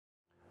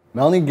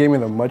Melanie gave me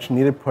the much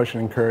needed push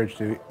and encourage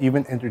to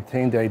even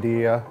entertain the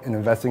idea in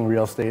investing in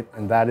real estate,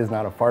 and that is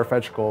not a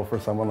far-fetched goal for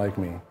someone like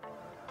me.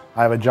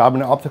 I have a job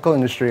in the optical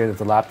industry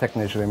as a lab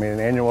technician and made an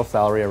annual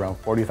salary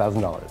around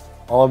 $40,000.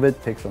 All of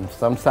it takes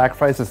some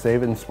sacrifice to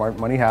save and smart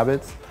money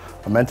habits,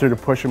 a mentor to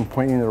push and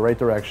point you in the right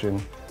direction,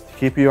 to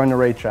keep you on the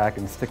right track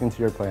and sticking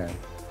to your plan.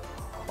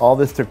 All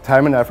this took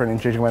time and effort in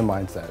changing my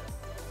mindset.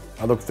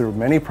 I looked through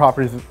many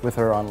properties with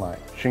her online.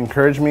 She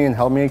encouraged me and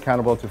held me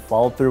accountable to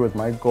follow through with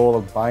my goal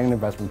of buying an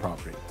investment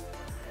property.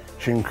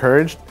 She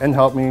encouraged and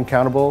held me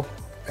accountable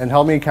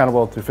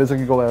to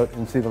physically go out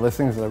and see the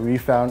listings that we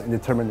found and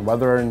determine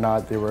whether or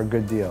not they were a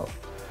good deal.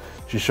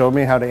 She showed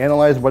me how to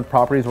analyze what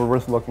properties were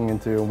worth looking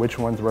into and which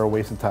ones were a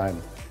waste of time,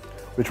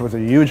 which was a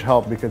huge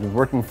help because with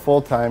working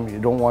full-time, you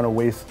don't want to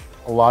waste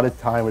a lot of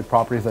time with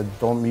properties that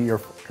don't meet your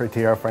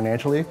criteria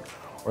financially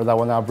or that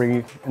will not bring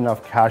you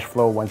enough cash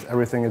flow once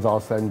everything is all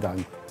said and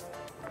done.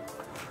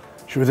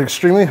 She was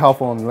extremely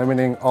helpful in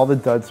eliminating all the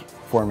duds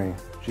for me.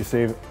 She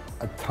saved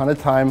a ton of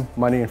time,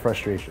 money, and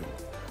frustration.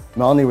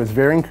 Melanie was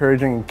very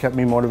encouraging and kept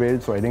me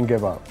motivated so I didn't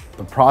give up.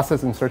 The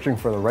process in searching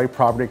for the right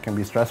property can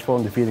be stressful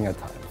and defeating at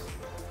times.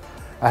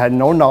 I had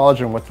no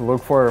knowledge on what to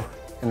look for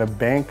in a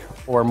bank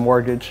or a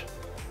mortgage.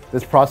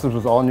 This process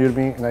was all new to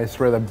me, and I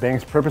swear that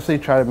banks purposely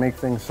try to make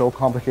things so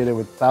complicated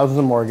with thousands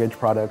of mortgage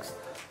products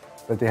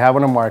that they have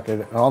on the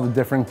market and all the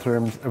different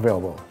terms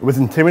available. It was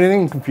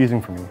intimidating and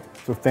confusing for me.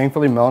 So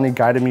thankfully, Melanie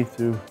guided me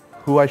to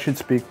who I should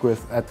speak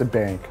with at the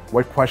bank,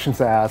 what questions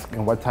to ask,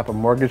 and what type of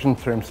mortgage and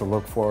terms to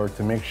look for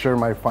to make sure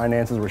my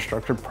finances were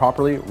structured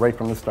properly right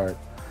from the start,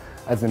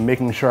 as in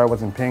making sure I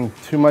wasn't paying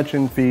too much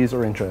in fees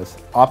or interest,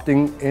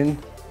 opting in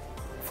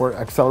for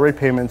accelerated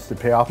payments to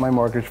pay off my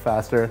mortgage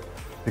faster,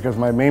 because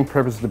my main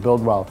purpose is to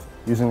build wealth,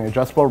 using an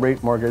adjustable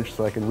rate mortgage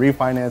so I can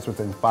refinance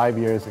within 5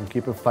 years and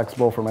keep it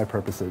flexible for my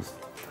purposes.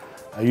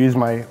 I used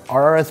my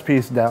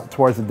RRSPs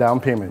towards the down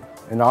payment,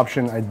 an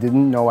option I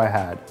didn't know I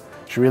had.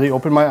 She really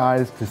opened my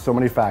eyes to so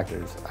many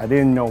factors I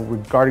didn't know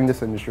regarding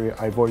this industry.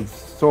 I avoided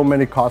so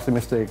many costly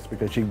mistakes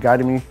because she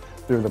guided me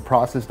through the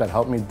process that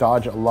helped me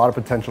dodge a lot of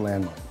potential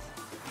landmines.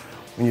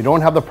 When you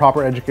don't have the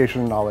proper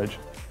education and knowledge,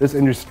 this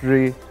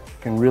industry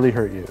can really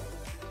hurt you.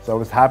 So I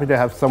was happy to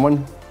have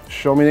someone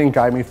show me and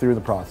guide me through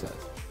the process.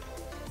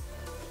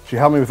 She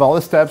helped me with all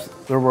the steps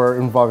that were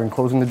involving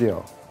closing the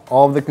deal,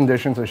 all of the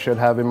conditions I should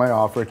have in my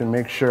offer to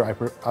make sure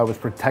I was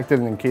protected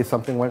in case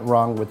something went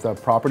wrong with the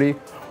property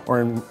or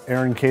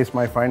in case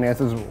my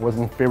finances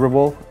wasn't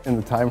favorable in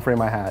the time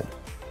frame I had.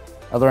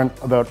 I learned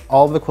about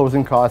all of the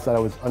closing costs that I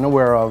was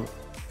unaware of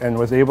and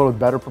was able to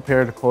better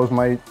prepare to close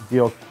my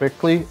deal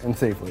quickly and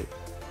safely.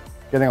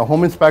 Getting a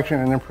home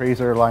inspection and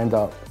appraiser lined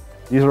up.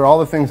 These are all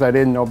the things I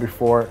didn't know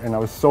before, and I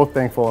was so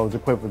thankful I was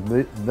equipped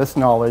with this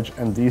knowledge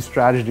and these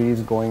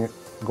strategies going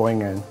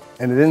in.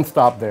 And it didn't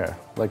stop there.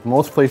 Like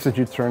most places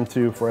you turn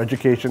to for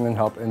education and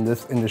help in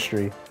this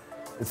industry,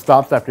 it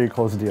stops after you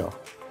close the deal.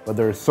 But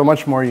there is so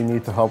much more you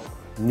need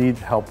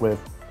help with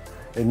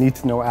and need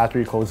to know after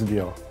you close the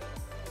deal.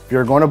 If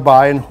you're going to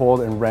buy and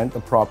hold and rent a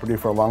property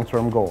for a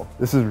long-term goal,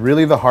 this is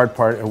really the hard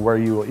part and where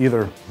you will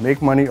either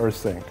make money or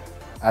sink.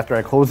 After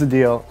I closed the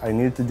deal, I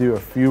needed to do a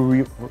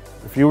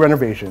few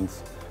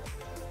renovations.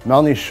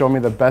 Melanie showed me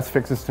the best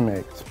fixes to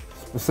make,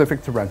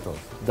 specific to rentals,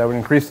 that would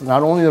increase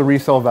not only the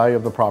resale value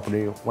of the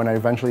property when I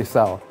eventually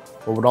sell,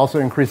 but would also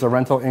increase the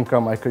rental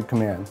income I could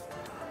command.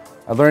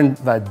 I learned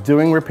that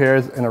doing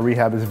repairs and a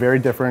rehab is very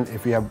different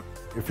if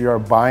you are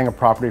buying a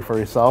property for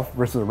yourself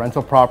versus a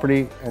rental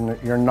property, and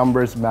your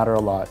numbers matter a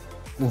lot.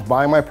 Since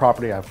buying my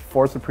property, I have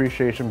forced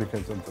appreciation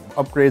because of the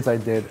upgrades I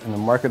did, and the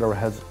market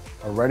has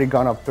already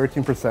gone up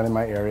 13% in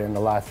my area in the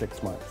last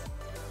 6 months.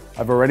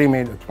 I've already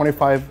made a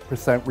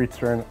 25%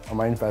 return on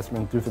my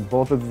investment due to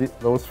both of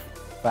those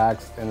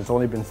facts, and it's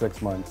only been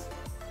 6 months.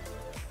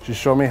 She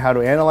showed me how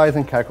to analyze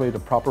and calculate the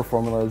proper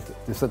formulas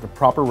to set the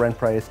proper rent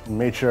price and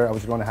made sure I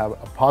was going to have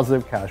a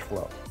positive cash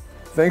flow.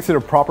 Thanks to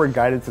the proper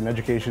guidance and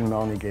education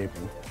Melanie gave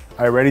me,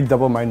 I already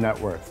doubled my net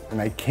worth,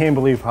 and I can't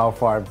believe how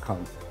far I've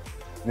come.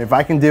 And if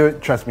I can do it,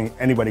 trust me,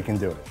 anybody can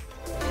do it.